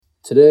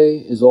Today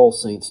is All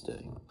Saints'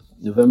 Day,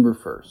 November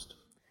 1st,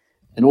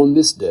 and on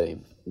this day,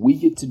 we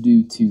get to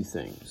do two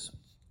things: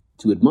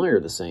 to admire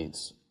the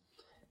saints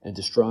and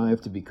to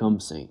strive to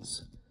become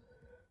saints.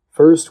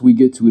 First, we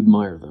get to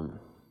admire them.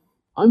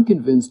 I'm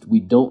convinced we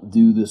don't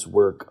do this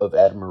work of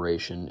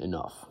admiration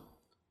enough.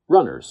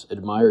 Runners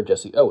admire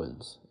Jesse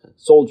Owens,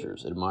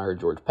 soldiers admire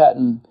George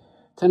Patton,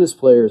 tennis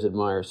players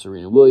admire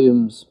Serena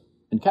Williams,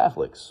 and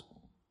Catholics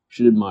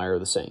should admire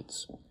the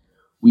saints.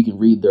 We can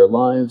read their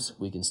lives,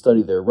 we can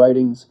study their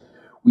writings,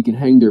 we can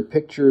hang their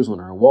pictures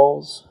on our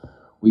walls,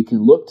 we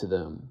can look to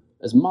them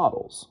as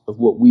models of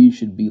what we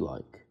should be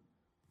like.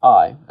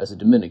 I, as a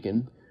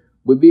Dominican,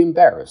 would be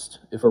embarrassed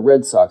if a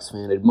Red Sox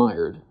fan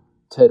admired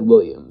Ted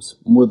Williams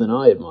more than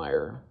I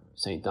admire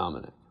St.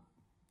 Dominic.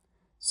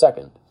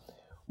 Second,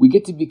 we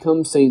get to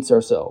become saints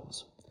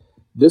ourselves.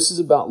 This is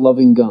about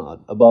loving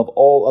God above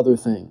all other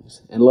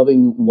things and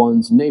loving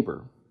one's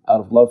neighbor out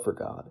of love for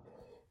God.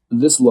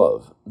 This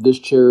love, this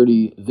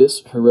charity, this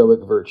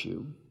heroic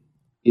virtue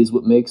is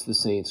what makes the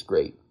saints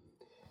great.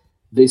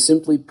 They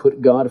simply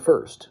put God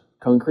first,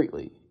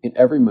 concretely, in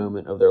every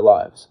moment of their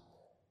lives,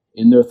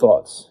 in their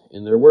thoughts,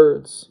 in their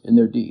words, in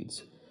their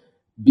deeds.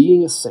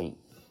 Being a saint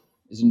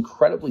is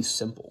incredibly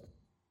simple.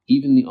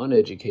 Even the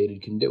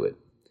uneducated can do it.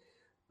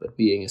 But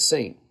being a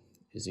saint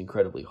is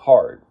incredibly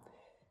hard,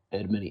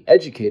 and many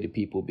educated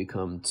people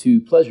become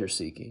too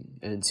pleasure-seeking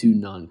and too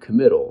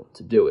non-committal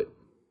to do it.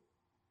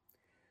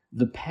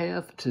 The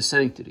path to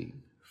sanctity,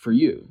 for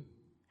you,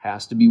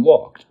 has to be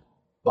walked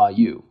by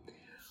you.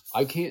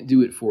 I can't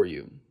do it for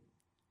you.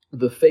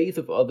 The faith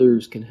of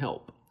others can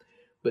help,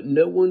 but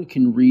no one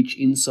can reach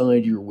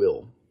inside your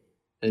will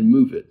and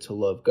move it to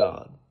love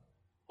God.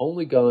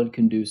 Only God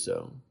can do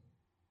so.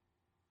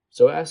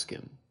 So ask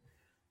Him.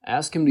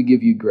 Ask Him to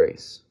give you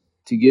grace,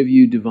 to give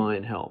you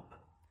divine help.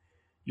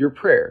 Your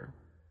prayer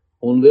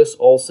on this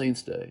All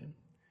Saints' Day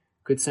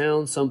could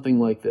sound something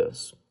like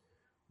this: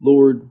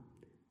 Lord,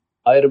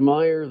 I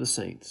admire the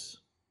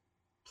saints.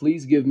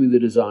 Please give me the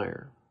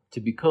desire to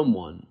become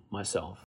one myself.